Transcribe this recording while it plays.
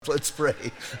Let's pray.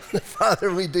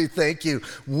 Father, we do thank you.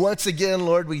 Once again,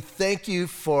 Lord, we thank you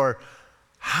for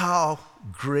how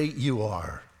great you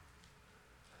are.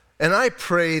 And I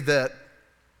pray that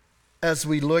as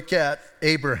we look at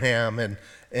Abraham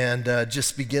and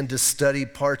just begin to study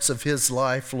parts of his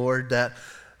life, Lord, that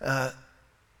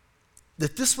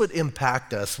this would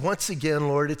impact us. Once again,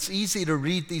 Lord, it's easy to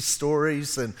read these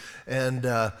stories and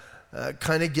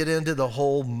kind of get into the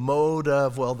whole mode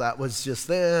of, well, that was just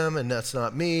them and that's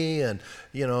not me, and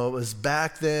it was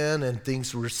back then and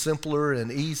things were simpler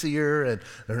and easier and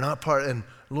they're not part. And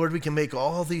Lord, we can make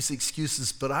all these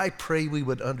excuses, but I pray we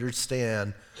would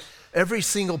understand every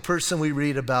single person we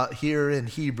read about here in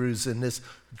Hebrews in this,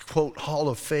 quote, hall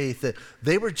of faith, that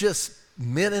they were just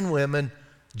men and women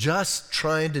just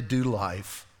trying to do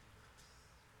life.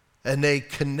 And they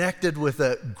connected with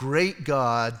a great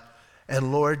God.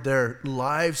 And Lord, their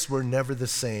lives were never the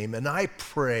same. And I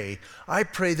pray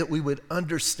that we would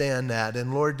understand that.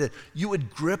 And Lord, that you would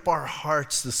grip our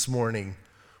hearts this morning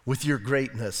with your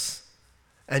greatness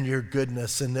and your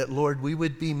goodness. And that, Lord, we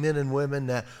would be men and women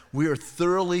that we are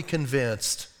thoroughly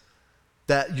convinced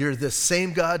that you're the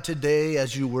same God today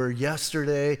as you were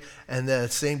yesterday, and the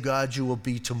same God you will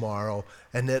be tomorrow.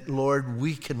 And that, Lord,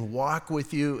 we can walk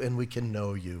with you and we can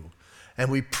know you. And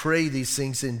we pray these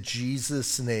things in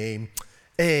Jesus' name.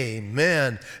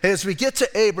 Amen. As we get to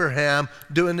Abraham,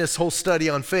 doing this whole study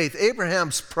on faith,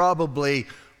 Abraham's probably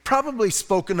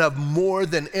spoken of more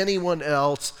than anyone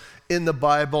else in the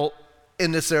Bible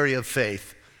in this area of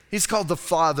faith. He's called the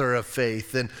father of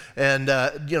faith, and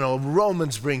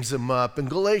Romans brings him up, and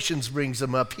Galatians brings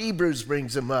him up, Hebrews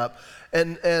brings him up,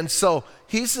 and so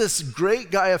he's this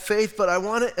great guy of faith. But I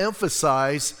want to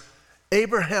emphasize,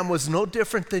 Abraham was no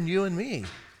different than you and me.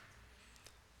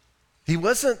 He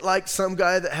wasn't like some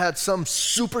guy that had some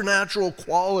supernatural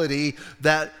quality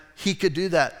that he could do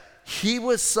that. He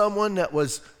was someone that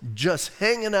was just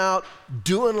hanging out,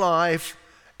 doing life,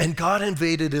 and God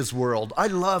invaded his world. I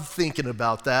love thinking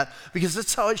about that because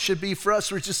that's how it should be for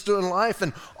us. We're just doing life,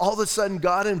 and all of a sudden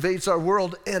God invades our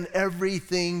world and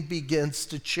everything begins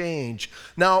to change.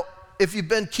 Now, if you've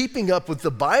been keeping up with the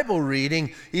Bible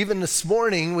reading, even this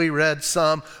morning we read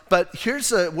some, but here's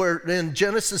where in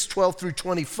Genesis 12 through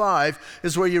 25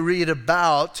 is where you read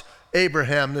about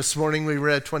Abraham. This morning we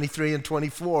read 23 and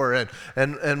 24,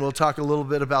 and we'll talk a little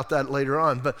bit about that later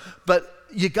on. But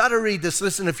you got to read this.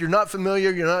 Listen, if you're not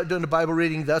familiar, you're not doing the Bible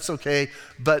reading, that's okay.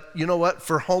 But you know what?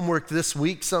 For homework this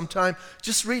week sometime,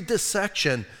 just read this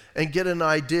section and get an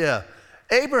idea.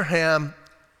 Abraham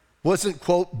wasn't,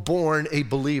 quote, born a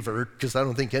believer, because I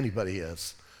don't think anybody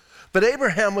is. But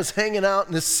Abraham was hanging out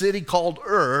in this city called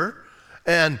Ur,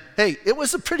 and hey, it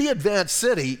was a pretty advanced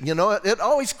city. It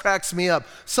always cracks me up.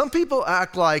 Some people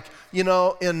act like, in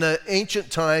the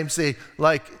ancient times, they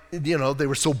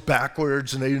were so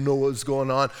backwards and they didn't know what was going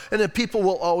on. And then people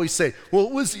will always say, well,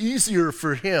 it was easier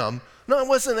for him. No, it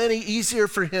wasn't any easier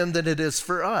for him than it is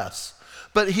for us.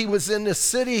 But he was in this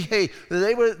city. Hey,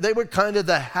 they were kind of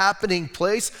the happening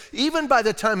place. Even by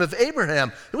the time of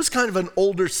Abraham, it was kind of an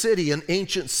older city, an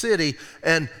ancient city,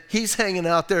 and he's hanging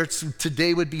out there.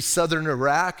 Today would be southern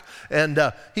Iraq, and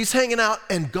he's hanging out,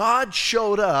 and God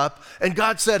showed up, and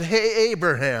God said, hey,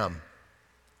 Abraham,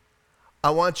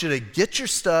 I want you to get your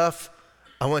stuff,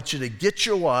 I want you to get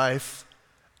your wife,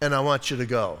 and I want you to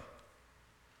go.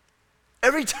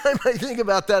 Every time I think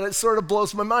about that, it sort of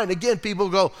blows my mind. Again, people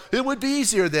go, it would be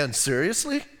easier then.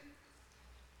 Seriously?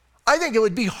 I think it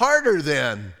would be harder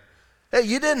then. Hey,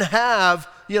 you didn't have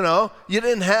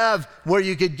where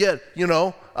you could get,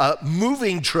 a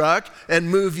moving truck and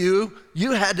move you.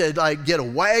 You had to get a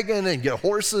wagon and get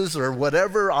horses or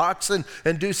whatever, oxen,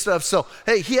 and do stuff. So,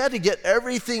 hey, he had to get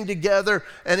everything together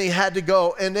and he had to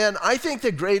go. And then I think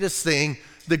the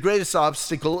greatest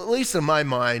obstacle, at least in my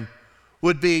mind,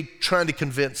 would be trying to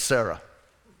convince Sarah.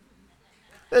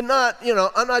 And not,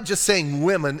 I'm not just saying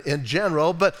women in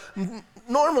general, but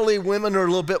normally women are a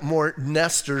little bit more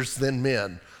nesters than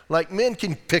men. Like men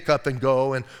can pick up and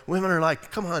go, and women are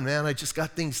like, come on, man, I just got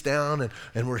things down,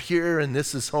 and we're here, and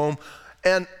this is home.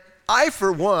 And I,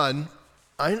 for one,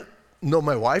 I know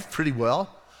my wife pretty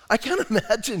well. I can't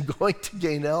imagine going to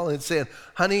Gaynell and saying,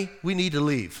 honey, we need to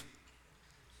leave.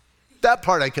 That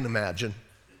part I can imagine.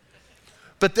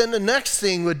 But then the next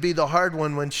thing would be the hard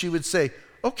one when she would say,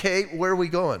 okay, where are we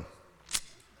going?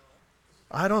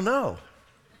 I don't know.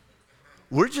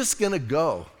 We're just going to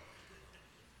go.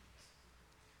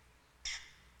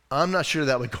 I'm not sure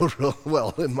that would go real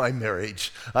well in my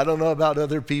marriage. I don't know about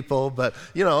other people, but,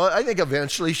 I think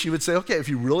eventually she would say, okay, if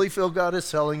you really feel God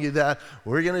is telling you that,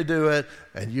 we're going to do it,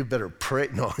 and you better pray.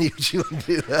 No, she wouldn't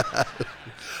do that.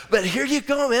 But here you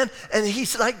go, man. And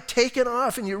he's like taken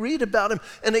off, and you read about him.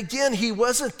 And again, he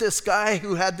wasn't this guy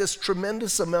who had this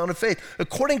tremendous amount of faith.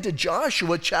 According to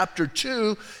Joshua chapter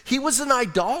 2, he was an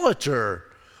idolater.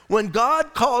 When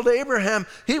God called Abraham,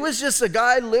 he was just a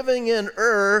guy living in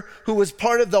Ur who was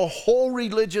part of the whole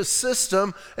religious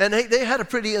system, and they had a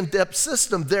pretty in-depth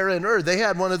system there in Ur. They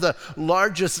had one of the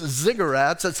largest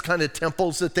ziggurats, that's kind of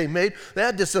temples that they made. They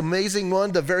had this amazing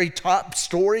one. The very top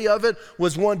story of it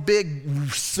was one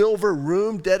big silver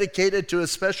room dedicated to a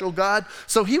special god.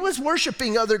 So he was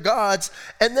worshiping other gods,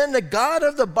 and then the God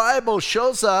of the Bible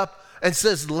shows up and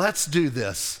says, let's do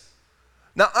this.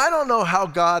 Now, I don't know how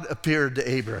God appeared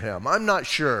to Abraham. I'm not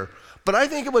sure. But I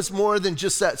think it was more than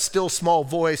just that still small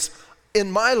voice. In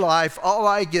my life, all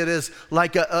I get is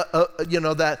like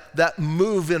that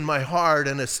move in my heart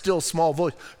and a still small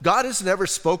voice. God has never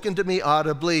spoken to me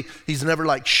audibly. He's never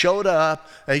showed up,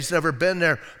 and he's never been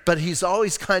there, but he's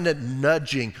always kind of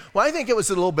nudging. Well, I think it was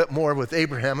a little bit more with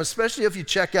Abraham, especially if you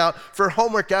check out for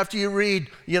homework after you read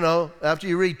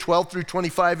 12 through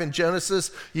 25 in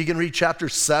Genesis, you can read chapter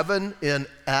 7 in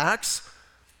Acts.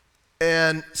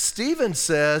 And Stephen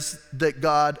says that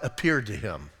God appeared to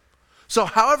him. So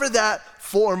however that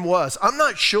form was, I'm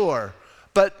not sure,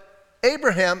 but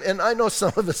Abraham, and I know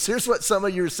some of us, here's what some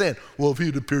of you are saying, well, if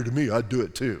he'd appear to me, I'd do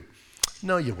it too.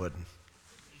 No, you wouldn't.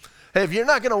 Hey, if you're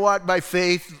not going to walk by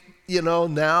faith,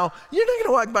 now, you're not going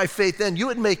to walk by faith then, you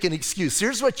would make an excuse.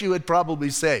 Here's what you would probably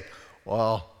say,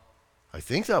 well, I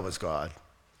think that was God,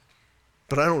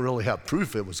 but I don't really have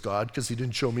proof it was God because he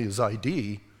didn't show me his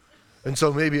ID. And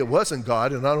so maybe it wasn't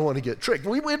God, and I don't want to get tricked.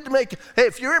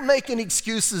 If you're making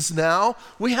excuses now,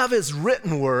 we have his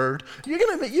written word.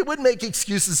 You would make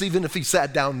excuses even if he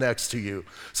sat down next to you.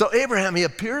 So Abraham, he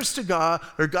appears to God,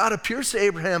 or God appears to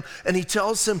Abraham, and he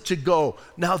tells him to go.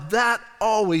 Now that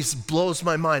always blows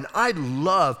my mind. I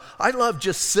love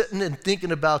just sitting and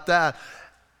thinking about that.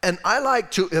 And I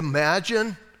like to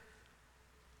imagine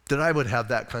that I would have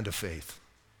that kind of faith.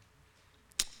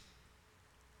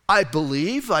 I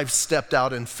believe I've stepped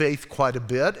out in faith quite a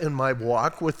bit in my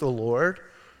walk with the Lord,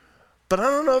 but I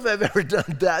don't know if I've ever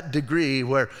done that degree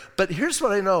but here's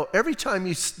what I know. Every time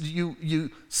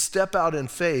you step out in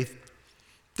faith,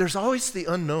 there's always the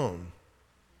unknown.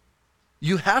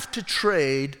 You have to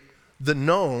trade the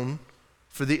known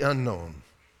for the unknown.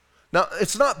 Now,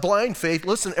 it's not blind faith.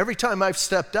 Listen, every time I've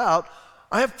stepped out,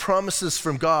 I have promises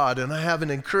from God, and I have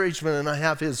an encouragement, and I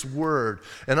have his word.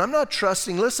 And I'm not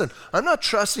trusting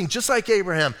just like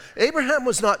Abraham. Abraham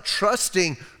was not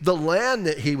trusting the land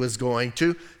that he was going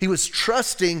to. He was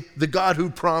trusting the God who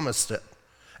promised it.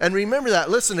 And remember that.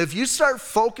 Listen, if you start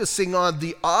focusing on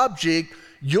the object,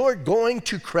 you're going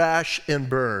to crash and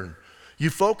burn. You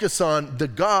focus on the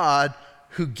God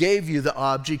who gave you the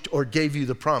object or gave you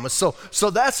the promise. So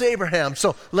that's Abraham.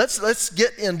 So let's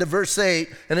get into verse 8,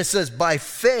 and it says, by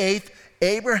faith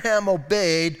Abraham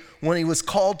obeyed when he was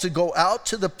called to go out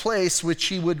to the place which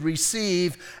he would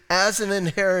receive as an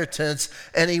inheritance,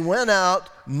 and he went out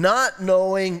not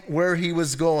knowing where he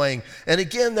was going. And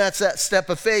again, that's that step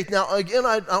of faith. Now again,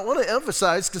 I want to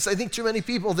emphasize, because I think too many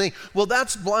people think, well,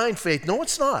 that's blind faith. No,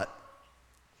 it's not.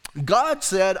 God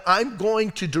said, I'm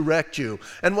going to direct you.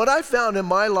 And what I found in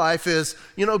my life is,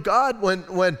 God,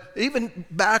 when even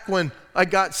back when I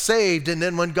got saved, and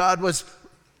then when God was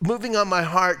moving on my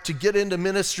heart to get into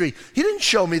ministry, he didn't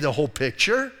show me the whole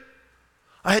picture.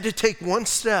 I had to take one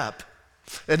step.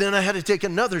 And then I had to take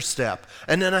another step.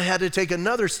 And then I had to take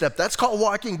another step. That's called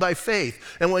walking by faith.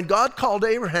 And when God called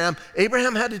Abraham,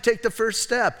 Abraham had to take the first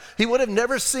step. He would have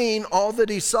never seen all that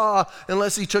he saw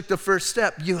unless he took the first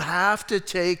step. You have to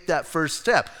take that first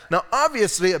step. Now,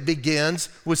 obviously, it begins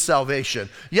with salvation.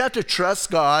 You have to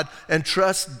trust God and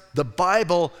trust the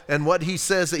Bible and what he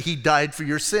says that he died for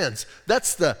your sins.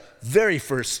 That's the very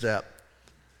first step.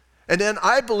 And then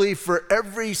I believe for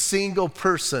every single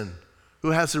person who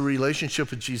has a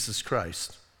relationship with Jesus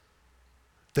Christ,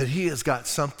 that he has got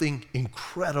something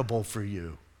incredible for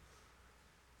you.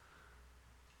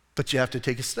 But you have to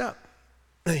take a step,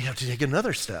 and you have to take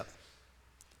another step.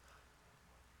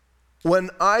 When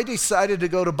I decided to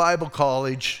go to Bible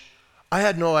college, I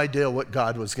had no idea what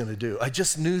God was going to do. I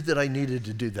just knew that I needed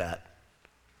to do that.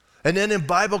 And then in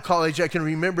Bible college, I can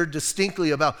remember distinctly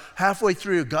about halfway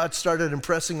through, God started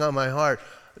impressing on my heart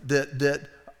that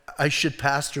I should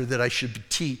pastor, that I should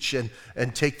teach and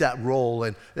take that role.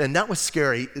 And that was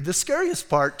scary. The scariest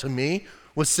part to me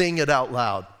was saying it out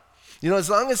loud. As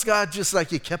long as God just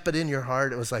like you kept it in your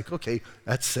heart, it was like, okay,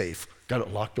 that's safe. Got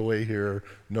it locked away here.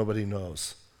 Nobody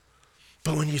knows.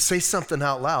 But when you say something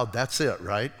out loud, that's it,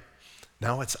 right?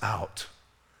 Now it's out.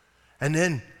 And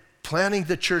then planning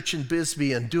the church in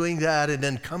Bisbee and doing that and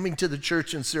then coming to the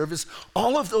church in service,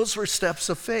 all of those were steps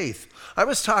of faith. I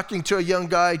was talking to a young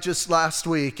guy just last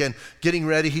week and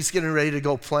he's getting ready to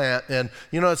go plant. And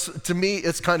to me,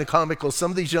 it's kind of comical.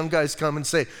 Some of these young guys come and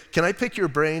say, can I pick your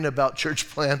brain about church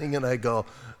planting? And I go,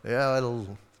 yeah,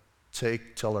 it'll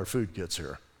take till our food gets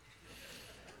here.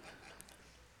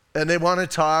 And they want to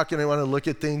talk and they want to look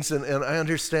at things and I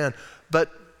understand.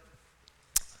 But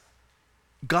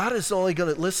God is only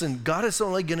going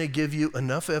to give you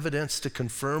enough evidence to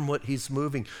confirm what he's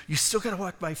moving. You still got to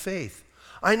walk by faith.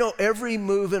 I know every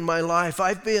move in my life,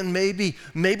 I've been maybe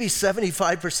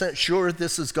 75% sure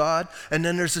this is God, and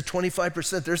then there's a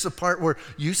 25%, there's a part where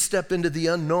you step into the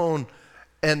unknown,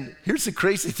 and here's the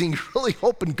crazy thing, you're really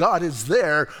hoping God is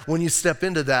there when you step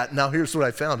into that. Now here's what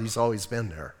I found, he's always been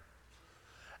there.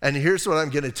 And here's what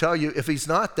I'm going to tell you, if he's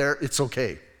not there, it's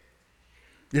okay.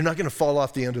 You're not going to fall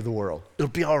off the end of the world. It'll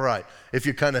be all right if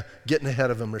you're kind of getting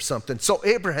ahead of him or something. So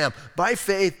Abraham, by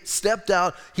faith, stepped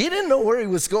out. He didn't know where he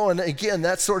was going. Again,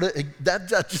 that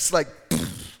just like,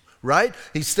 right?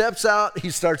 He steps out. He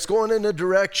starts going in a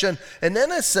direction. And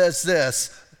then it says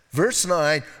this, verse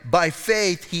 9, by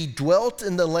faith he dwelt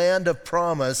in the land of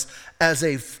promise as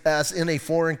in a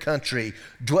foreign country,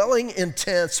 dwelling in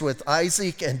tents with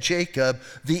Isaac and Jacob,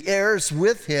 the heirs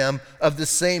with him of the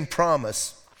same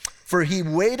promise. For he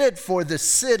waited for the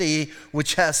city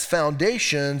which has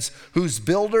foundations, whose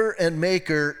builder and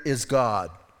maker is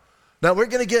God. Now we're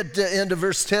going to get into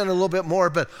verse 10 a little bit more,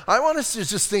 but I want us to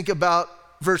just think about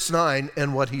verse 9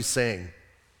 and what he's saying.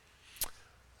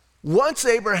 Once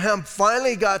Abraham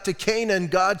finally got to Canaan,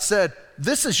 God said,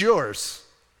 this is yours.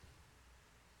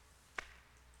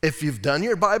 If you've done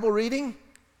your Bible reading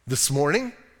this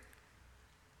morning,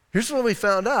 here's what we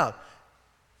found out.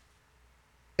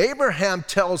 Abraham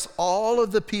tells all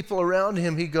of the people around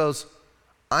him, he goes,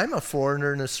 I'm a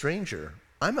foreigner and a stranger.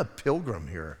 I'm a pilgrim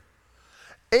here.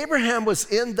 Abraham was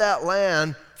in that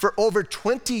land for over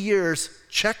 20 years,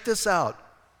 check this out,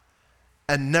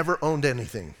 and never owned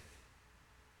anything.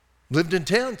 Lived in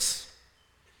tents.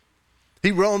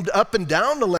 He roamed up and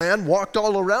down the land, walked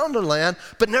all around the land,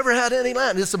 but never had any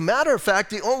land. As a matter of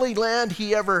fact, the only land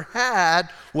he ever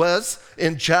had was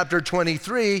in chapter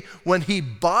 23 when he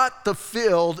bought the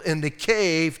field in the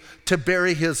cave to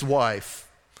bury his wife.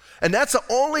 And that's the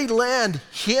only land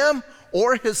him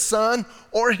or his son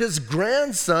or his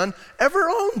grandson ever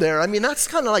owned there. I mean, that's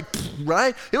kind of like,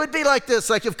 right? It would be like this,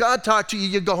 like if God talked to you,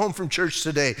 you go home from church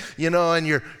today, and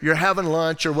you're having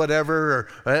lunch or whatever,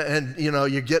 and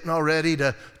you're getting all ready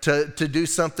to do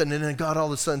something, and then God all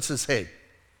of a sudden says, hey,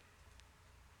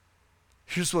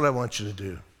 here's what I want you to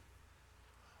do.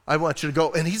 I want you to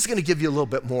go, and he's going to give you a little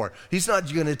bit more. He's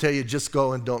not going to tell you just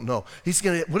go and don't know.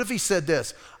 What if he said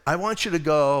this? I want you to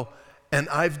go, and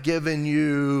I've given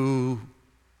you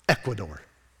Ecuador.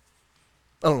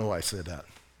 I don't know why I said that.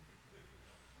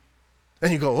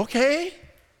 And you go, okay,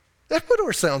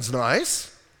 Ecuador sounds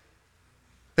nice.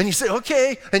 And you say,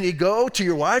 okay, and you go to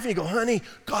your wife and you go, honey,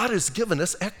 God has given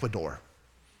us Ecuador.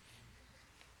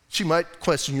 She might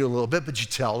question you a little bit, but you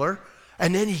tell her.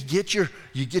 And then you get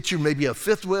your maybe a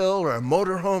fifth wheel or a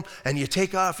motorhome, and you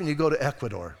take off and you go to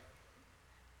Ecuador.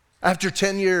 After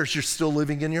 10 years, you're still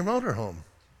living in your motorhome,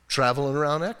 traveling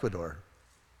around Ecuador.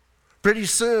 Pretty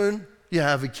soon, you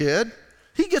have a kid.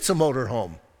 He gets a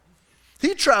motorhome.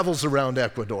 He travels around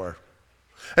Ecuador.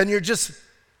 And you're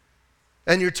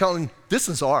telling, this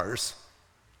is ours.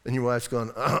 And your wife's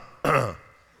going,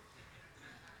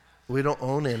 we don't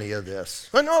own any of this.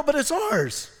 I know, but it's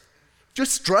ours.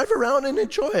 Just drive around and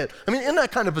enjoy it. I mean, isn't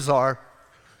that kind of bizarre?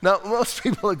 Now, most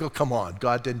people would go, come on,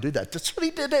 God didn't do that. That's what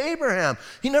he did to Abraham.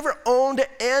 He never owned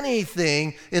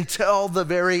anything until the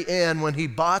very end when he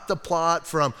bought the plot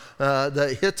from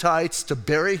the Hittites to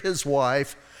bury his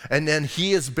wife, and then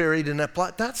he is buried in that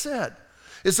plot. That's it.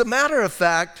 As a matter of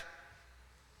fact,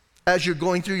 as you're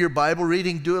going through your Bible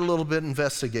reading, do a little bit of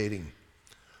investigating.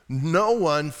 No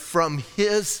one from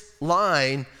his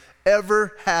line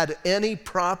ever had any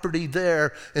property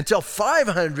there until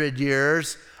 500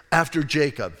 years after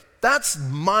Jacob. That's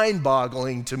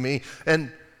mind-boggling to me.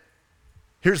 And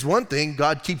here's one thing,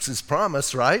 God keeps his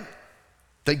promise, right?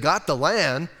 They got the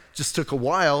land, just took a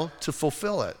while to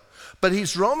fulfill it. But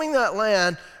he's roaming that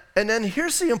land, and then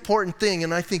here's the important thing,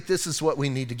 and I think this is what we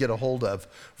need to get a hold of.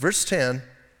 Verse 10,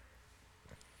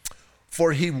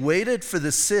 for he waited for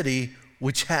the city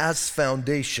which has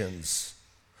foundations,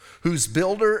 whose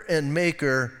builder and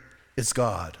maker is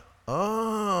God.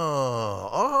 I'm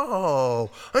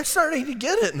starting to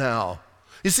get it now.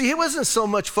 You see, he wasn't so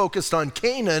much focused on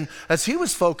Canaan as he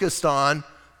was focused on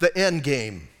the end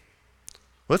game.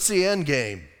 What's the end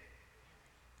game?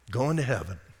 Going to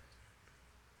heaven.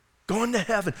 Going to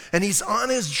heaven. And he's on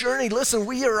his journey. Listen,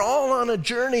 we are all on a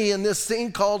journey in this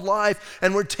thing called life,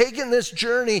 and we're taking this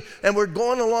journey and we're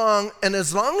going along, and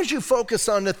as long as you focus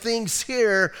on the things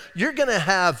here, you're going to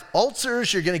have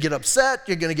ulcers, you're going to get upset,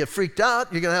 you're going to get freaked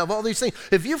out, you're going to have all these things.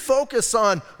 If you focus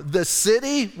on the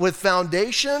city with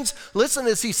foundations, listen,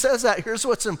 as he says that, here's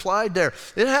what's implied there.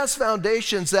 It has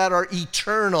foundations that are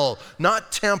eternal,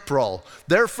 not temporal.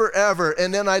 They're forever.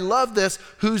 And then I love this,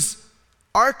 whose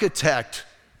architect,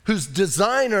 whose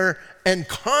designer and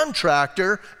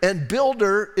contractor and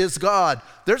builder is God.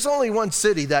 There's only one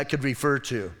city that could refer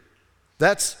to.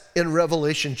 That's in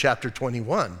Revelation chapter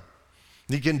 21.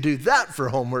 You can do that for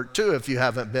homework too if you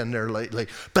haven't been there lately.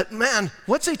 But man,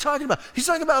 what's he talking about? He's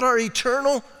talking about our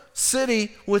eternal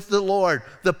city with the Lord,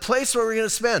 the place where we're going to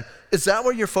spend. Is that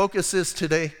where your focus is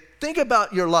today? Think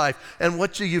about your life and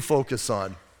what do you focus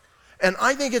on? And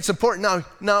I think it's important.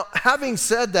 Now, having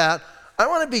said that, I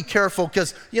want to be careful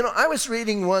because, I was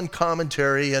reading one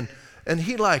commentary and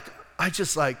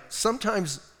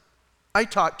sometimes I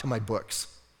talk to my books.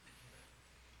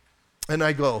 And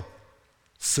I go,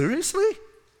 seriously?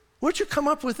 Where'd you come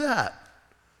up with that?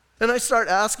 And I start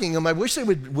asking them. I wish they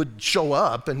would show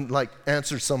up and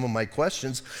answer some of my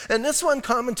questions. And this one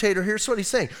commentator, here's what he's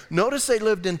saying. Notice they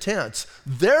lived in tents.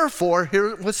 Therefore,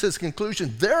 here was his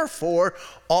conclusion. Therefore,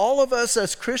 all of us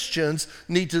as Christians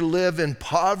need to live in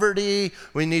poverty.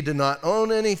 We need to not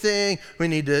own anything. We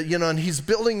need to, and he's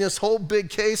building this whole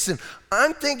big case. And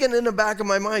I'm thinking in the back of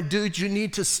my mind, dude, you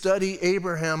need to study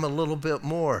Abraham a little bit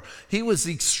more. He was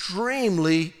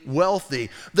extremely wealthy.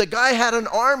 The guy had an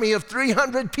army of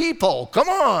 300 people. Come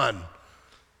on.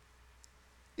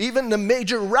 Even the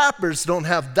major rappers don't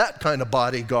have that kind of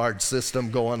bodyguard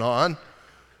system going on.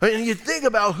 And you think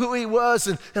about who he was,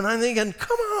 and I'm thinking,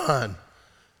 come on.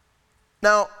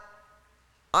 Now,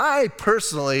 I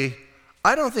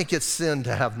don't think it's sin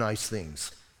to have nice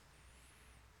things.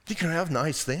 You can have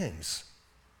nice things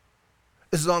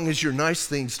as long as your nice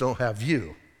things don't have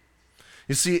you.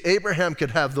 You see, Abraham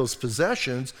could have those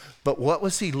possessions, but what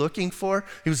was he looking for?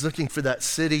 He was looking for that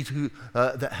city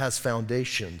that has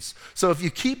foundations. So if you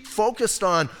keep focused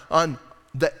on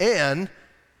the end,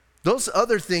 those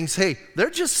other things, hey,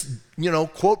 they're just,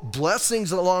 quote,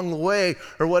 blessings along the way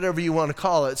or whatever you want to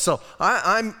call it. So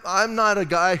I'm not a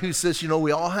guy who says,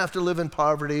 we all have to live in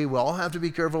poverty. We all have to be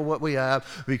careful what we have.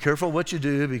 Be careful what you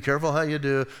do. Be careful how you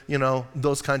do,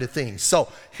 those kind of things. So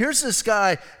here's this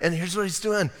guy, and here's what he's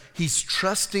doing. He's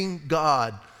trusting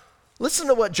God. Listen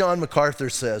to what John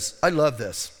MacArthur says. I love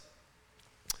this.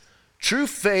 True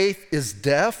faith is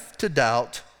deaf to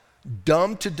doubt,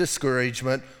 dumb to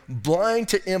discouragement, blind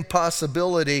to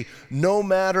impossibility. No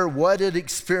matter what it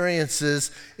experiences,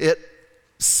 it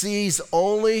sees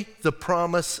only the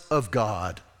promise of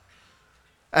God.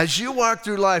 As you walk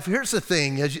through life, here's the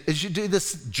thing, as you do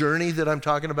this journey that I'm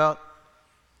talking about,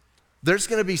 there's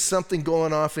going to be something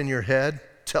going off in your head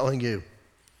telling you,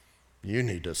 you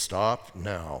need to stop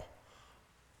now.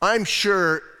 I'm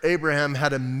sure Abraham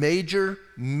had a major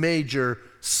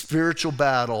spiritual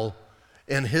battle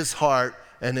in his heart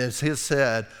and in his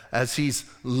head as he's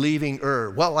leaving Ur.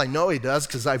 Well, I know he does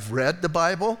because I've read the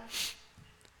Bible.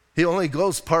 He only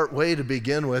goes part way to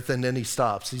begin with, and then he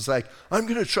stops. He's like, I'm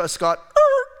going to trust God.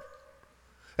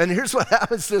 And here's what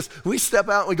happens to us. We step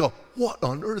out and we go, what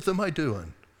on earth am I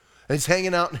doing? And he's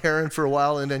hanging out in Haran for a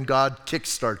while, and then God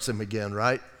kickstarts him again,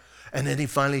 right? And then he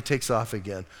finally takes off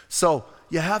again. So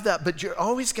you have that, but you're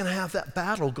always going to have that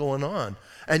battle going on.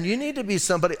 And you need to be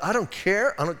somebody, I don't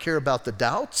care about the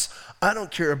doubts. I don't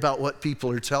care about what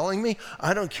people are telling me.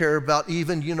 I don't care about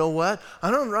even,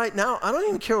 right now, I don't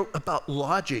even care about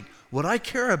logic. What I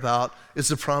care about is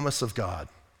the promise of God.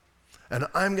 And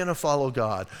I'm going to follow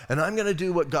God. And I'm going to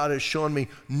do what God has shown me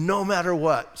no matter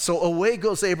what. So away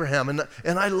goes Abraham.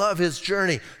 And I love his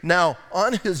journey. Now,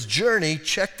 on his journey,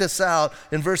 check this out.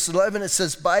 In verse 11, it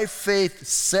says, by faith,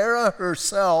 Sarah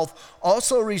herself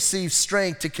also received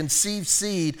strength to conceive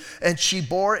seed, and she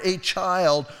bore a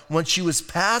child when she was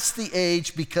past the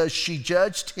age because she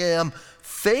judged him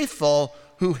faithful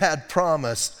who had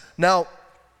promised. Now,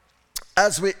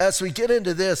 as we get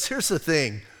into this, here's the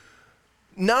thing.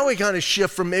 Now we kind of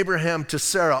shift from Abraham to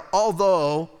Sarah,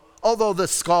 although the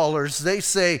scholars, they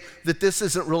say that this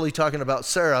isn't really talking about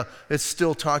Sarah, it's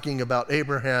still talking about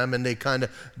Abraham, and they kind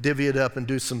of divvy it up and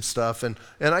do some stuff, and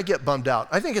I get bummed out.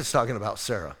 I think it's talking about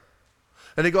Sarah.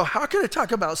 And they go, how can it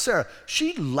talk about Sarah?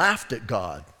 She laughed at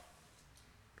God.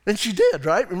 And she did,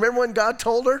 right? Remember when God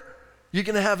told her, you're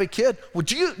going to have a kid?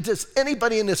 Does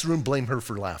anybody in this room blame her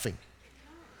for laughing?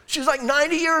 She's like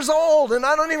 90 years old, and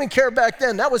I don't even care back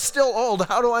then. That was still old.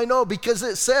 How do I know? Because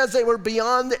it says they were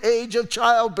beyond the age of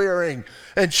childbearing.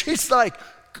 And she's like,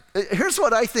 here's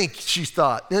what I think she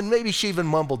thought, and maybe she even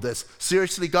mumbled this.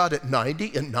 Seriously, God, at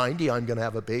 90? At 90, I'm going to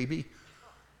have a baby?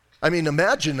 I mean,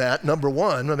 imagine that, number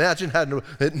one. Imagine having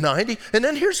at 90. And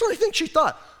then here's what I think she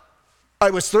thought. I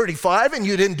was 35 and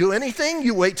you didn't do anything?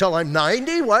 You wait till I'm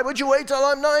 90? Why would you wait till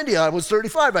I'm 90? I was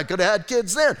 35. I could have had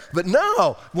kids then. But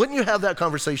no, wouldn't you have that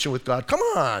conversation with God? Come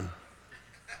on.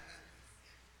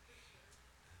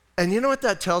 And you know what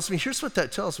that tells me? Here's what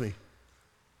that tells me.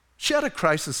 She had a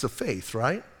crisis of faith,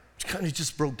 right? She kind of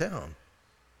just broke down.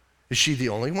 Is she the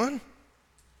only one?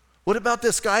 What about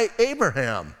this guy,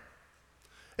 Abraham?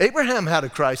 Abraham had a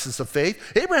crisis of faith.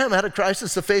 Abraham had a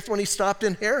crisis of faith when he stopped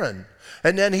in Haran.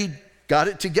 And then he got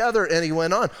it together and he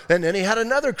went on. And then he had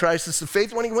another crisis of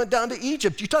faith when he went down to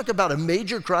Egypt. You talk about a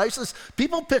major crisis.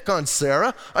 People pick on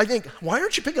Sarah. I think, why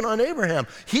aren't you picking on Abraham?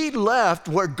 He left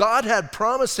where God had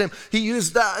promised him. He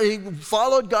used that, he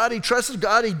followed God, he trusted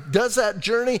God, he does that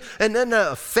journey, and then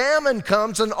a famine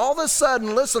comes, and all of a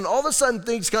sudden, listen, all of a sudden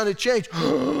things kind of change.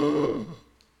 We're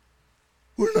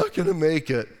not going to make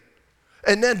it.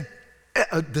 And then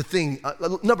the thing,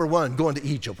 number one, going to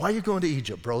Egypt. Why are you going to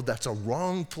Egypt, bro? That's a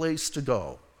wrong place to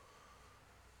go.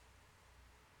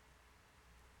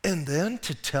 And then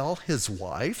to tell his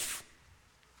wife,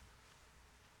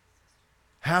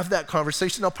 have that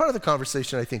conversation. Now, part of the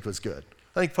conversation I think was good.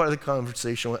 I think part of the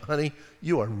conversation went, honey,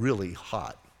 you are really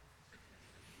hot.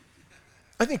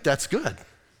 I think that's good.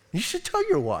 You should tell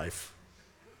your wife.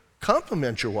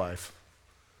 Compliment your wife.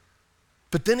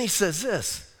 But then he says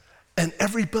this, and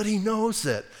everybody knows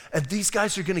it. And these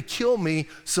guys are going to kill me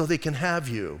so they can have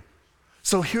you.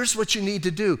 So here's what you need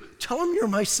to do. Tell them you're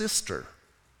my sister.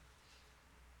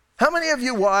 How many of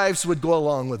you wives would go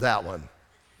along with that one?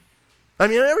 I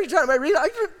mean, every time I read it,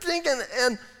 I'm thinking,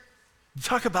 and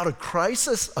talk about a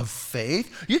crisis of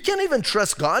faith. You can't even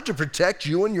trust God to protect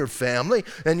you and your family,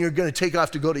 and you're going to take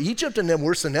off to go to Egypt, and then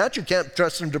worse than that, you can't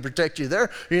trust him to protect you there.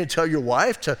 You're going to tell your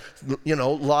wife to,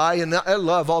 lie. And I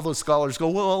love all those scholars go,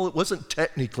 well, it wasn't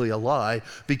technically a lie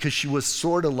because she was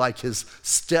sort of like his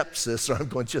stepsister. I'm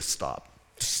going, just stop.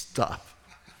 Stop.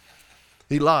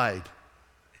 He lied.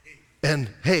 And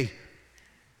hey,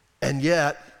 and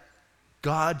yet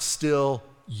God still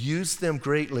used them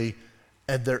greatly,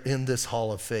 and they're in this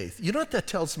hall of faith. You know what that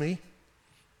tells me?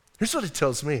 Here's what it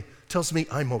tells me. It tells me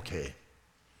I'm okay.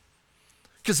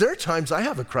 Because there are times I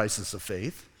have a crisis of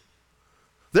faith.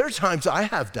 There are times I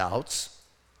have doubts.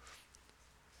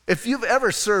 If you've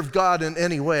ever served God in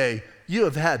any way, you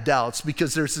have had doubts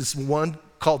because there's this one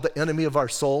called the enemy of our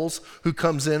souls who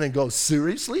comes in and goes,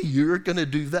 seriously, you're going to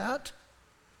do that?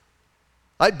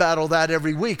 I battle that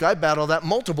every week. I battle that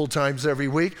multiple times every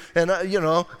week. And,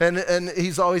 and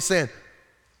he's always saying,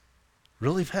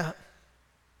 really, Pat?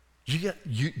 You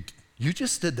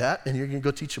just did that and you're going to go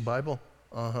teach the Bible?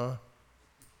 Uh-huh.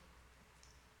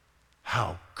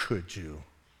 How could you?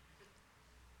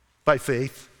 By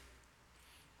faith.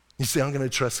 You say, I'm going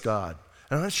to trust God.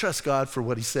 And I'm going to trust God for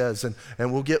what he says, and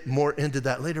we'll get more into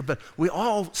that later. But we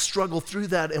all struggle through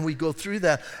that, and we go through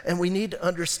that, and we need to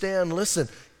understand, listen,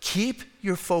 keep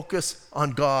your focus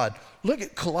on God. Look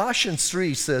at Colossians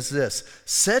 3 says this,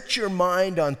 set your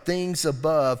mind on things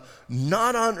above,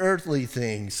 not on earthly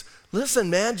things. Listen,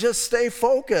 man, just stay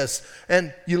focused.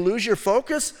 And you lose your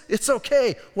focus, it's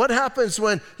okay. What happens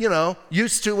when,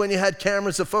 used to when you had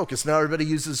cameras of focus, now everybody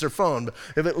uses their phone. But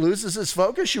if it loses its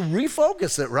focus, you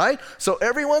refocus it, right? So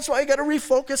every once in a while, you got to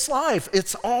refocus life.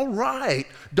 It's all right.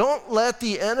 Don't let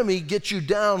the enemy get you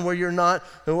down where you're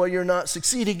not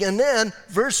succeeding. And then,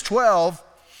 verse 12,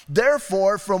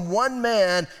 therefore, from one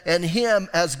man and him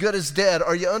as good as dead.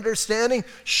 Are you understanding?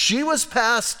 She was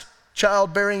past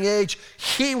childbearing age.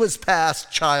 He was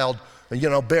past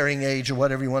bearing age, or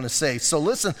whatever you want to say. So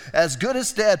listen, as good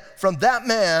as dead, from that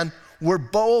man were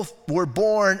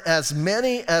born as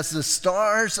many as the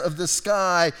stars of the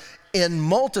sky, in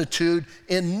multitude,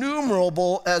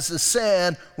 innumerable as the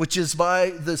sand which is by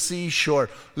the seashore.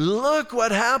 Look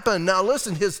what happened. Now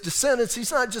listen, his descendants,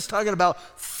 he's not just talking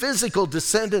about physical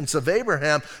descendants of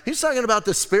Abraham, he's talking about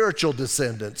the spiritual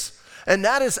descendants. And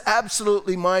that is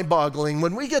absolutely mind-boggling.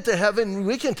 When we get to heaven,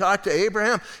 we can talk to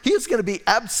Abraham. He's going to be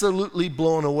absolutely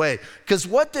blown away. Because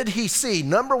what did he see?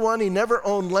 Number one, he never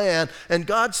owned land. And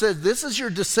God said, this is your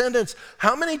descendants.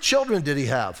 How many children did he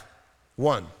have?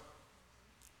 One.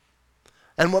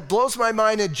 And what blows my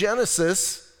mind in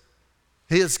Genesis,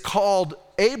 he is called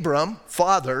Abram,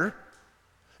 father.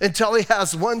 until he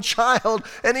has one child,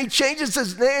 and he changes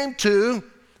his name to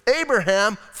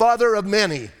Abraham, father of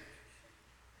many.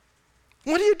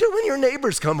 What do you do when your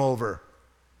neighbors come over?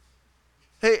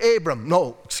 Hey, Abram.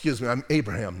 No, excuse me, I'm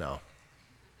Abraham now.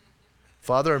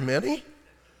 Father of many?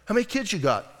 How many kids you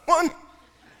got? One.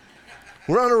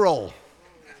 We're on a roll.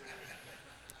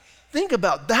 Think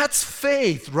about, that's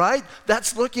faith, right?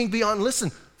 That's looking beyond.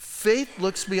 Listen, faith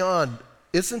looks beyond.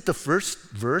 Isn't the first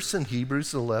verse in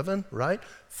Hebrews 11, right?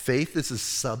 Faith is the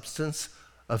substance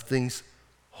of things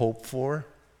hoped for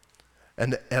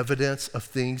and the evidence of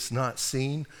things not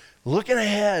seen. Looking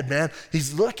ahead, man.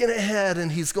 He's looking ahead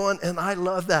and he's going, and I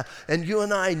love that. And you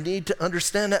and I need to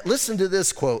understand that. Listen to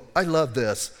this quote. I love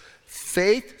this.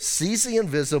 Faith sees the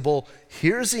invisible,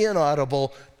 hears the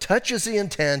inaudible, touches the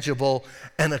intangible,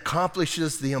 and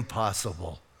accomplishes the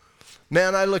impossible.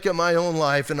 Man, I look at my own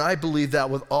life and I believe that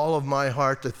with all of my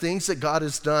heart. The things that God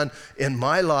has done in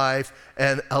my life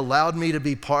and allowed me to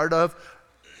be part of,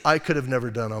 I could have never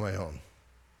done on my own.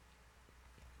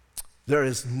 There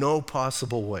is no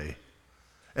possible way.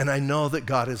 And I know that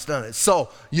God has done it. So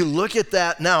you look at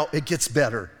that now, it gets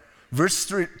better. Verse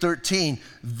 13,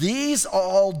 these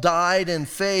all died in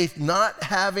faith, not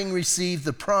having received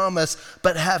the promise,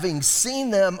 but having seen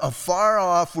them afar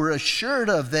off, were assured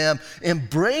of them,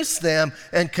 embraced them,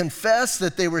 and confessed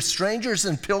that they were strangers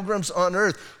and pilgrims on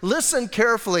earth. Listen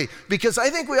carefully, because I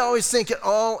think we always think it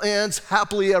all ends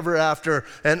happily ever after,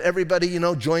 and everybody,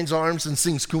 joins arms and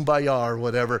sings Kumbaya or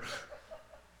whatever.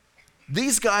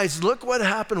 These guys, look what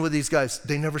happened with these guys.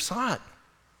 They never saw it.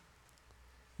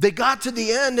 They got to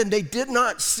the end and they did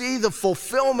not see the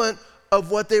fulfillment of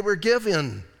what they were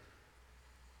given.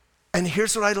 And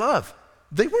here's what I love.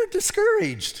 They weren't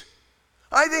discouraged.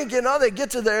 I think, they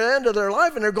get to the end of their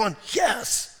life and they're going,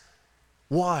 yes.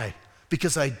 Why?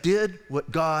 Because I did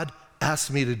what God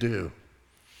asked me to do.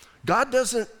 God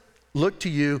doesn't look to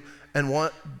you and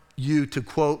want you to,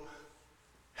 quote,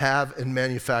 have and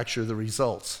manufacture the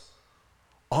results.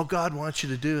 All God wants you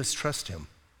to do is trust him.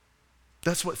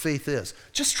 That's what faith is.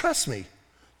 Just trust me.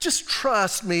 Just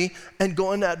trust me and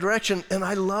go in that direction. And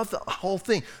I love the whole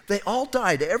thing. They all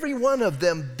died. Every one of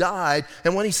them died.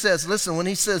 And when he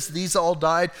says these all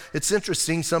died, it's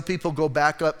interesting. Some people go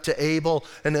back up to Abel,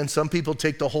 and then some people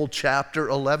take the whole chapter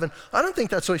 11. I don't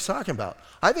think that's what he's talking about.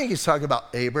 I think he's talking about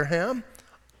Abraham,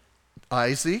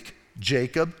 Isaac,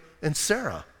 Jacob, and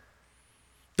Sarah.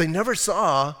 They never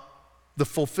saw the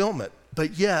fulfillment.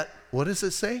 But yet, what does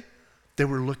it say? They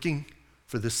were looking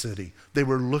for the city. They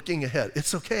were looking ahead.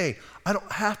 It's okay. I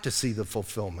don't have to see the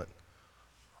fulfillment.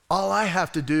 All I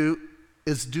have to do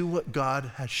is do what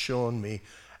God has shown me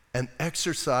and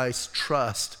exercise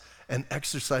trust and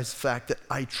exercise the fact that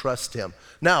I trust him.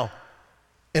 Now,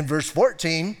 in verse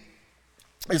 14,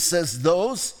 it says,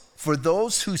 for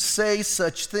those who say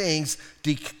such things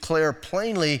declare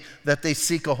plainly that they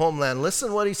seek a homeland. Listen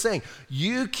to what he's saying.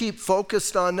 You keep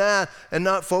focused on that and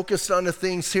not focused on the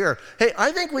things here. Hey,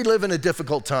 I think we live in a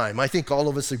difficult time. I think all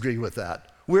of us agree with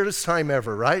that. Weirdest time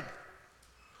ever, right?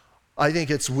 I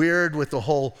think it's weird with the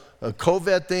whole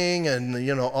COVID thing and,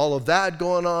 all of that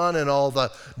going on and all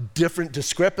the different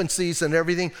discrepancies and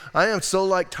everything. I am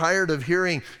so tired of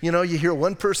hearing, you hear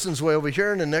one person's way over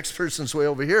here and the next person's way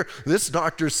over here. This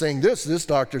doctor's saying this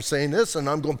doctor's saying this, and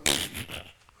I'm going,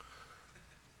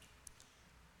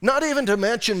 not even to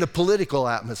mention the political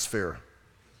atmosphere.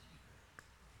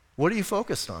 What are you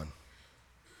focused on?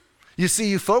 You see,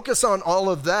 you focus on all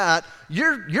of that,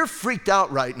 you're freaked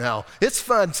out right now. It's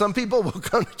fun. Some people will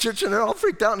come to church and they're all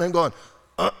freaked out and I'm going,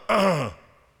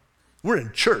 we're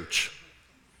in church.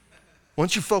 Why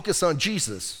don't you focus on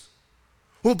Jesus?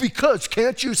 Well, because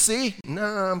can't you see? No,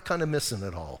 I'm kind of missing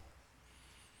it all.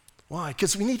 Why?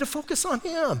 Because we need to focus on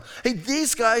him. Hey,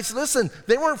 these guys, listen,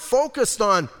 they weren't focused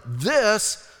on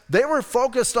this. They were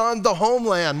focused on the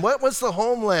homeland. What was the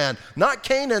homeland? Not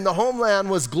Canaan. The homeland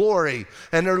was glory.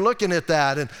 And they're looking at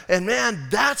that. And man,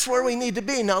 that's where we need to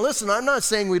be. Now listen, I'm not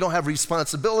saying we don't have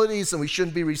responsibilities and we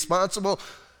shouldn't be responsible.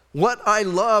 What I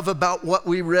love about what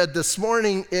we read this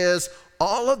morning is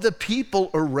all of the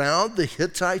people around, the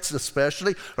Hittites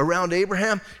especially, around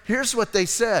Abraham, here's what they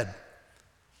said.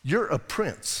 You're a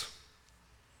prince.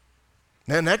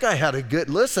 Man, that guy had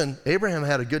Abraham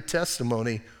had a good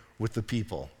testimony with the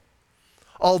people.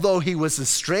 Although he was a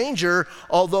stranger,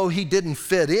 although he didn't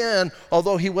fit in,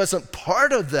 although he wasn't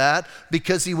part of that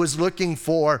because he was looking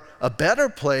for a better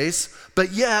place,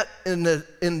 but yet in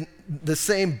the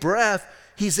same breath,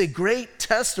 he's a great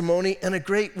testimony and a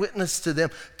great witness to them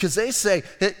because they say,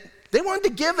 they wanted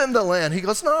to give him the land. He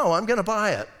goes, no, I'm going to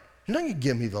buy it. You're not going to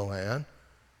give me the land.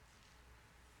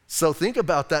 So think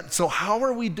about that. So how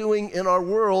are we doing in our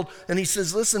world? And he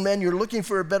says, listen, man, you're looking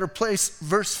for a better place.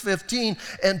 Verse 15,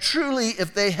 and truly,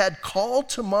 if they had called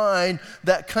to mind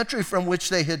that country from which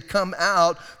they had come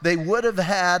out, they would have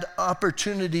had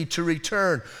opportunity to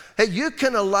return. Hey, you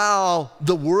can allow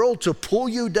the world to pull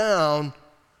you down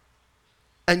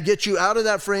and get you out of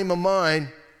that frame of mind,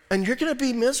 and you're going to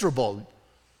be miserable.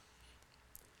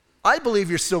 I believe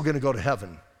you're still going to go to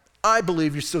heaven. I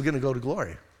believe you're still going to go to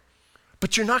glory.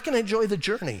 But you're not going to enjoy the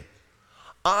journey.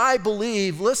 I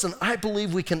believe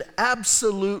we can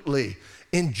absolutely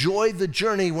enjoy the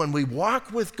journey when we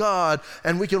walk with God,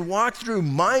 and we can walk through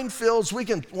minefields, we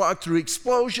can walk through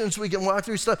explosions, we can walk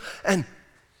through stuff, and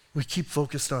we keep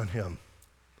focused on him.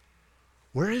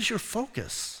 Where is your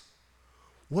focus?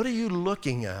 What are you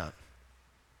looking at?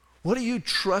 What are you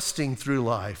trusting through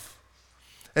life?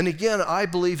 And again, I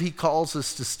believe he calls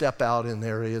us to step out in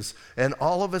areas, and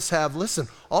all of us have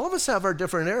our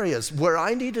different areas. Where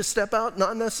I need to step out,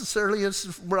 not necessarily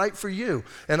is right for you.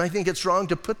 And I think it's wrong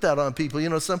to put that on people. You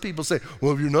know, some people say,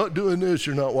 well, if you're not doing this,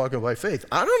 you're not walking by faith.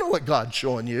 I don't know what God's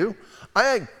showing you.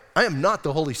 I am not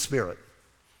the Holy Spirit.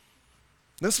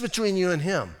 That's between you and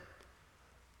him.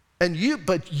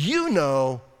 But you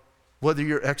know whether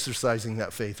you're exercising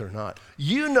that faith or not.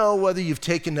 You know whether you've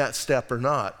taken that step or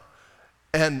not.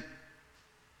 And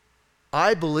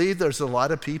I believe there's a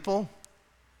lot of people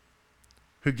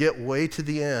who get way to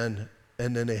the end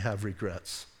and then they have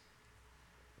regrets.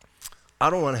 I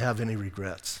don't want to have any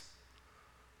regrets.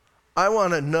 I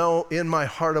want to know in my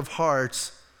heart of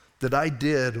hearts that I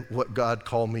did what God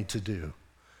called me to do.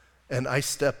 And I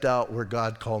stepped out where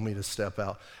God called me to step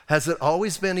out. Has it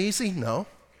always been easy? No.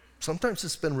 Sometimes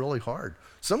it's been really hard.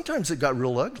 Sometimes it got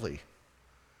real ugly.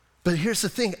 But here's the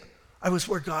thing. I was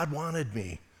where God wanted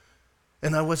me,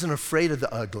 and I wasn't afraid of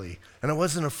the ugly, and I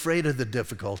wasn't afraid of the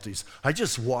difficulties. I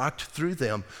just walked through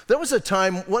them. There was a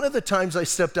time, one of the times I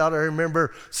stepped out, I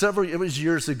remember it was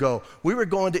years ago. We were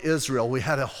going to Israel. We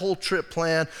had a whole trip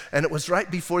planned, and it was right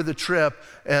before the trip,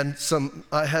 and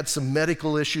I had some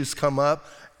medical issues come up,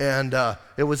 and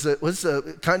it was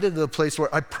kind of the place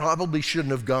where I probably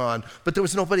shouldn't have gone, but there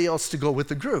was nobody else to go with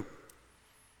the group.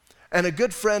 And a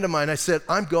good friend of mine, I said,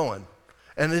 I'm going.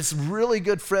 And this really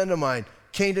good friend of mine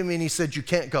came to me and he said, you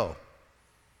can't go.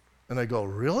 And I go,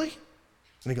 really?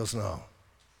 And he goes, no.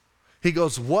 He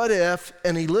goes, what if?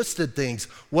 And he listed things.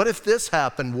 What if this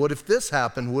happened? What if this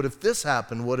happened? What if this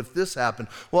happened? What if this happened?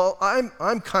 Well, I'm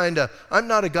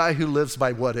not a guy who lives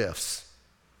by what ifs.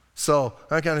 So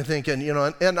I'm kind of thinking, you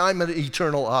know, and I'm an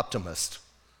eternal optimist,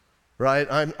 right?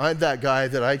 I'm that guy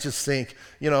that I just think,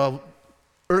 you know,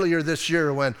 earlier this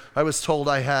year when I was told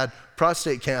I had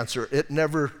prostate cancer, it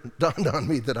never dawned on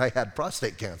me that I had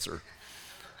prostate cancer.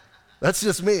 That's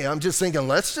just me. I'm just thinking,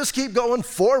 let's just keep going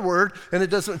forward. And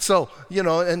it doesn't, so, you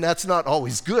know, and that's not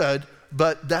always good,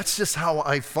 but that's just how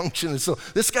I function. And so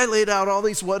this guy laid out all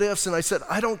these what ifs, and I said,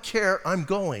 I don't care, I'm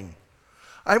going.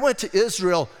 I went to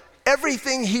Israel.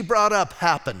 Everything he brought up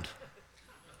happened.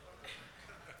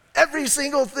 Every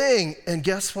single thing. And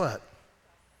guess what?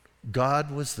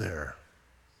 God was there.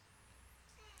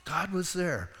 God was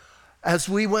there. As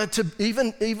we went to,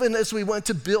 even as we went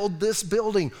to build this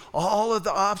building, all of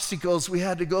the obstacles we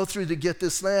had to go through to get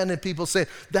this land, and people say,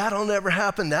 that'll never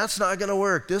happen, that's not gonna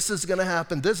work, this is gonna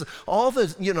happen, all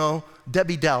the, you know,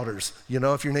 Debbie doubters, you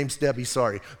know, if your name's Debbie,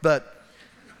 sorry. But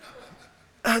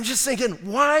I'm just thinking,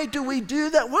 why do we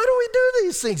do that? Why do we do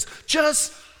these things?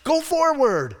 Just go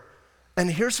forward.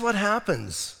 And here's what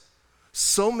happens.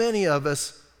 So many of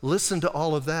us listen to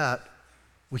all of that,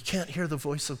 we can't hear the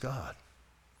voice of God.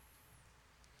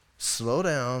 Slow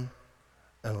down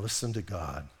and listen to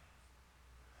God.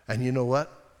 And you know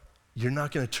what? You're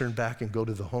not going to turn back and go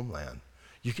to the homeland.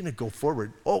 You're going to go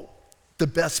forward. Oh, the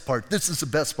best part. This is the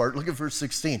best part. Look at verse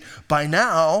 16. By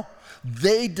now,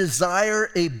 they desire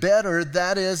a better,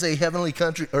 that is a heavenly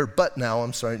country, but now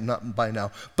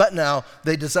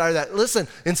they desire that. Listen,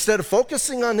 instead of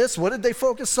focusing on this, what did they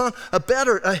focus on?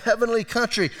 A heavenly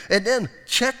country. And then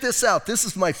check this out. This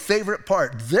is my favorite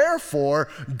part. Therefore,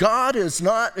 God is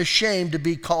not ashamed to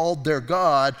be called their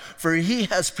God, for he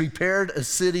has prepared a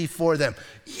city for them.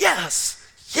 Yes,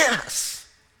 yes.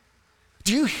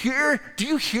 Do you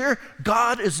hear?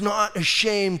 God is not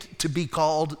ashamed to be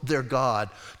called their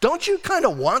God. Don't you kind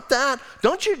of want that?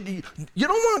 Don't you? You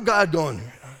don't want God going,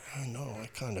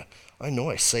 I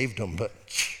know I saved him, but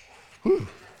whew.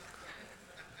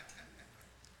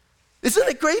 Isn't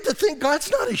it great to think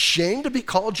God's not ashamed to be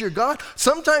called your God?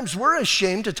 Sometimes we're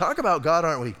ashamed to talk about God,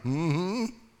 aren't we? Mm-hmm.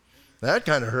 That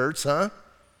kind of hurts, huh?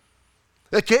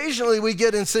 Occasionally we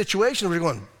get in situations where we're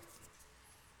going,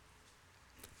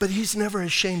 but he's never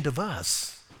ashamed of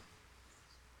us.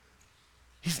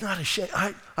 He's not ashamed.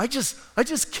 I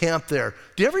just camp there.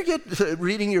 Do you ever get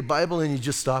reading your Bible and you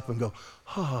just stop and go,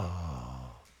 oh,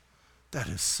 that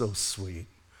is so sweet.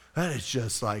 That is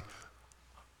just like,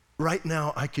 right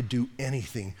now I could do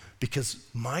anything because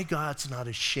my God's not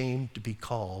ashamed to be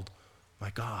called my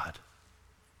God.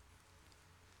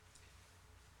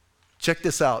 Check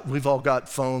this out. We've all got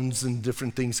phones and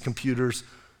different things, computers.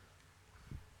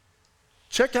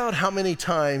 Check out how many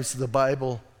times the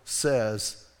Bible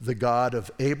says the God of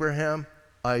Abraham,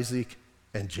 Isaac,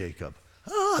 and Jacob.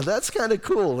 Ah, that's kind of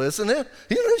cool, isn't it?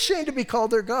 He's not ashamed to be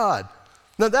called their God.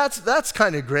 Now that's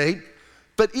kind of great,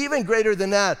 but even greater than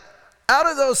that, out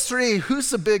of those three, who's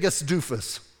the biggest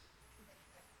doofus?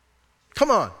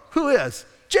 Come on, who is?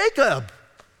 Jacob,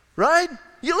 right?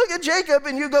 You look at Jacob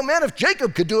and you go, man, if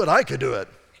Jacob could do it, I could do it.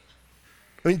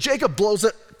 I mean, Jacob blows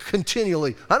it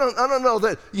continually. I don't know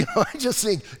that, I just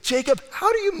think, Jacob,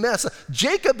 how do you mess up?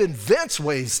 Jacob invents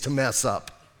ways to mess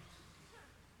up.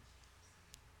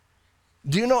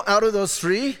 Do you know out of those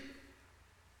three,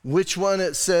 which one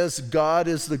it says God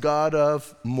is the God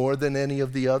of more than any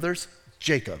of the others?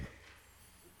 Jacob. It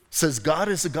says God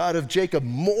is the God of Jacob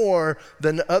more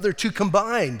than the other two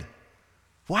combined.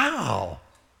 Wow.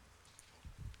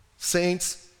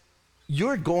 Saints,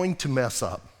 you're going to mess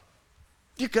up.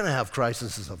 You're going to have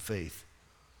crises of faith.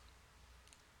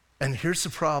 And here's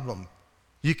the problem.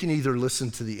 You can either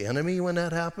listen to the enemy when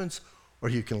that happens, or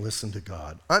you can listen to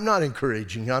God. I'm not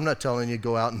encouraging you. I'm not telling you to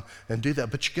go out and do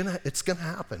that, but it's going to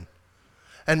happen.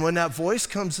 And when that voice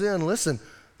comes in, listen,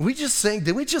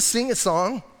 did we just sing a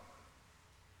song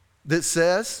that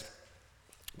says,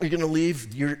 you're going to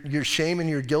leave your shame and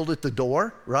your guilt at the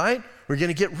door, right? We're going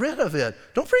to get rid of it.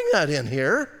 Don't bring that in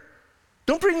here.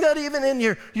 Don't bring that even in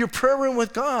your prayer room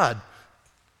with God.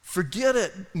 Forget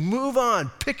it. Move on.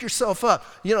 Pick yourself up.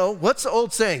 What's the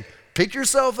old saying? Pick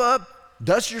yourself up,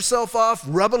 dust yourself off,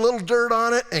 rub a little dirt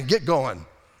on it, and get going,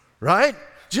 right?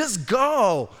 Just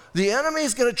go. The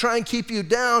enemy's going to try and keep you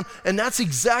down, and that's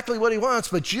exactly what he wants.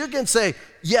 But you can say,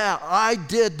 yeah, I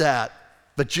did that.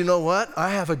 But you know what? I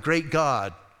have a great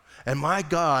God. And my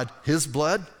God, his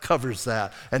blood covers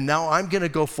that. And now I'm going to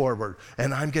go forward,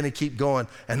 and I'm going to keep going,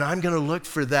 and I'm going to look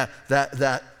for that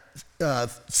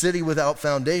city without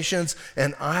foundations,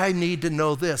 and I need to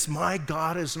know this. My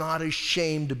God is not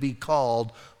ashamed to be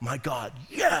called my God.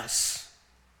 Yes.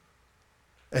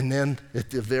 And then at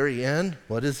the very end,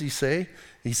 what does he say?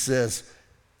 He says,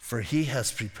 for he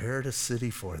has prepared a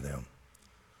city for them.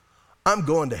 I'm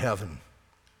going to heaven.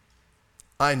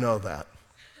 I know that.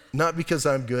 Not because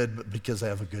I'm good, but because I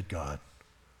have a good God.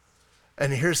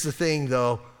 And here's the thing,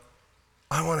 though.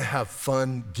 I want to have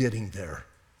fun getting there.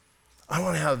 I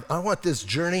want this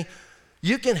journey.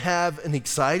 You can have an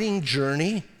exciting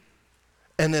journey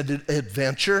and an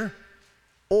adventure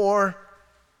or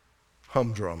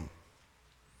humdrum.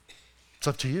 It's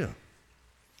up to you.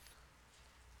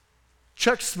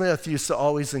 Chuck Smith used to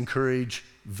always encourage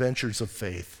ventures of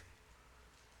faith.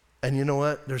 And you know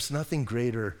what? There's nothing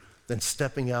greater than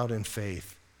stepping out in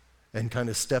faith and kind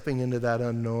of stepping into that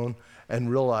unknown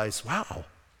and realize, wow,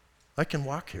 I can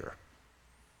walk here.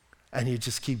 And you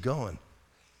just keep going.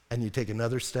 And you take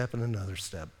another step and another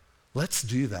step. Let's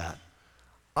do that.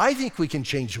 I think we can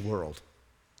change the world.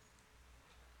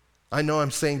 I know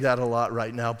I'm saying that a lot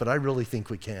right now, but I really think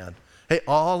we can. Hey,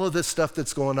 all of this stuff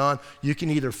that's going on, you can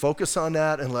either focus on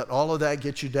that and let all of that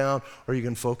get you down, or you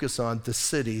can focus on the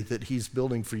city that he's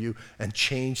building for you and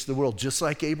change the world. Just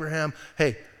like Abraham,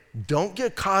 hey, don't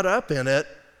get caught up in it,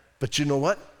 but you know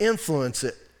what? Influence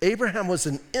it. Abraham was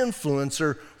an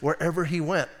influencer wherever he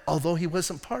went, although he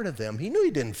wasn't part of them. He knew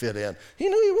he didn't fit in. He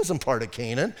knew he wasn't part of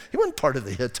Canaan. He wasn't part of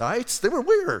the Hittites. They were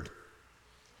weird.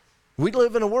 We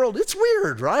live in a world, it's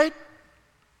weird, right?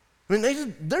 I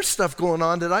mean, there's stuff going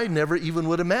on that I never even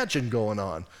would imagine going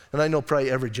on. And I know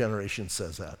probably every generation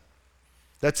says that.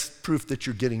 That's proof that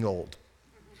you're getting old.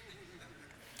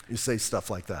 You say stuff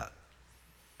like that.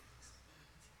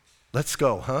 Let's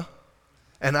go, huh?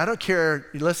 And I don't care,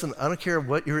 listen, I don't care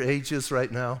what your age is right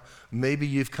now. Maybe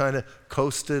you've kind of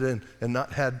coasted and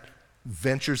not had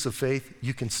ventures of faith.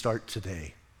 You can start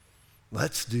today.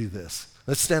 Let's do this.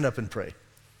 Let's stand up and pray.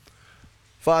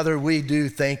 Father, we do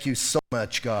thank you so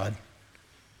much, God.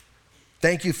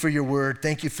 Thank you for your word.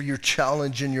 Thank you for your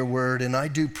challenge in your word. And I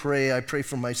pray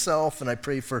for myself, and I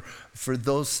pray for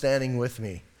those standing with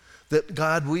me, that,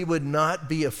 God, we would not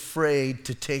be afraid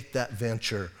to take that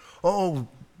venture. Oh,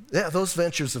 yeah, those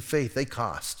ventures of faith, they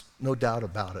cost, no doubt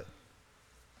about it.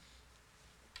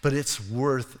 But it's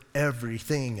worth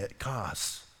everything it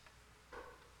costs.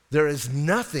 There is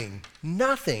nothing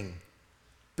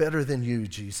better than you,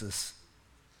 Jesus.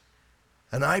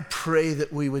 And I pray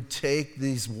that we would take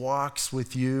these walks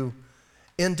with you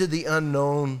into the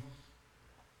unknown,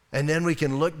 and then we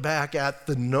can look back at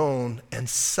the known and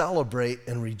celebrate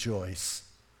and rejoice.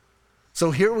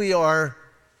 So here we are,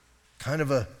 kind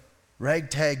of a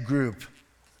ragtag group.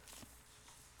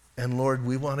 And Lord,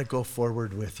 we want to go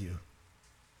forward with you.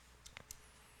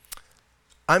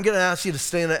 I'm going to ask you to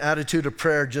stay in an attitude of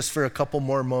prayer just for a couple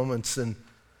more moments. And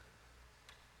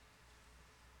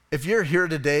if you're here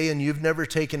today and you've never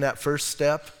taken that first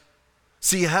step,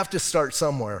 see, you have to start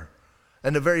somewhere.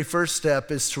 And the very first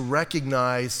step is to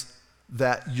recognize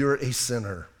that you're a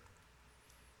sinner.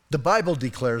 The Bible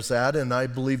declares that, and I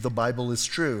believe the Bible is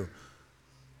true.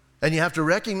 And you have to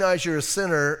recognize you're a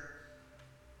sinner,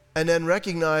 and then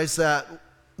recognize that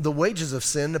the wages of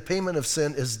sin, the payment of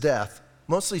sin, is death,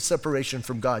 mostly separation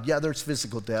from God. Yeah, there's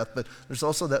physical death, but there's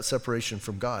also that separation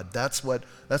from God. That's what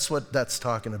that's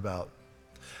talking about.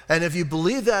 And if you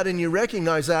believe that and you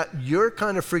recognize that, you're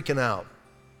kind of freaking out.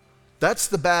 That's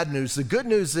the bad news. The good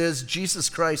news is Jesus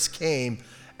Christ came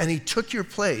and he took your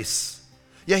place.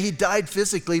 Yeah, he died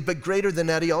physically, but greater than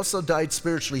that, he also died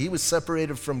spiritually. He was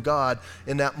separated from God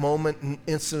in that moment and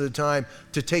instant of time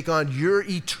to take on your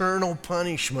eternal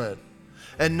punishment.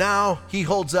 And now he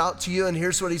holds out to you, and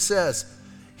here's what he says.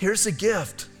 Here's a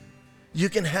gift. You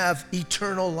can have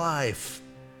eternal life.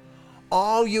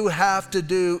 All you have to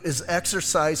do is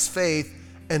exercise faith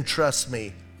and trust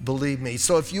me. Believe me.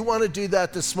 So if you want to do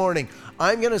that this morning,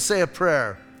 I'm going to say a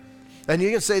prayer. And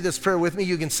you can say this prayer with me.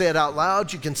 You can say it out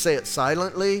loud. You can say it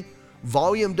silently.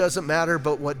 Volume doesn't matter,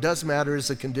 but what does matter is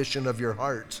the condition of your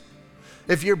heart.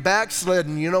 If you're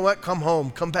backslidden, you know what? Come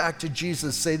home. Come back to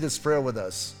Jesus. Say this prayer with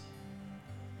us.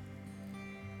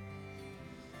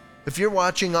 If you're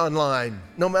watching online,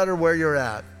 no matter where you're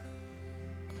at,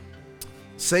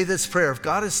 say this prayer. If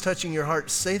God is touching your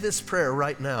heart, say this prayer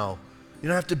right now. You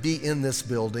don't have to be in this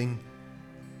building.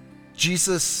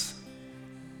 Jesus,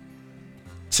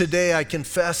 today I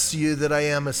confess to you that I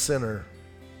am a sinner.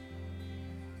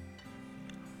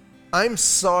 I'm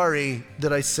sorry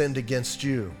that I sinned against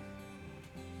you.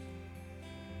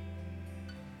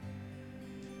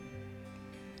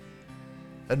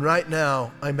 And right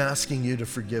now, I'm asking you to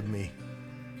forgive me.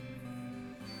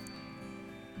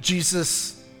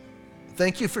 Jesus,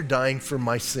 thank you for dying for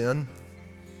my sin.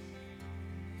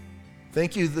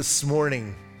 Thank you this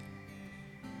morning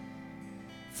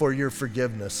for your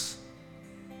forgiveness.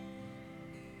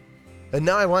 And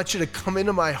now I want you to come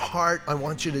into my heart. I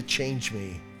want you to change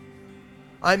me.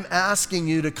 I'm asking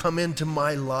you to come into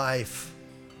my life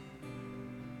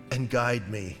and guide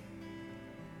me.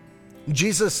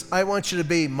 Jesus, I want you to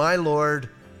be my Lord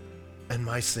and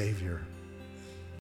my Savior.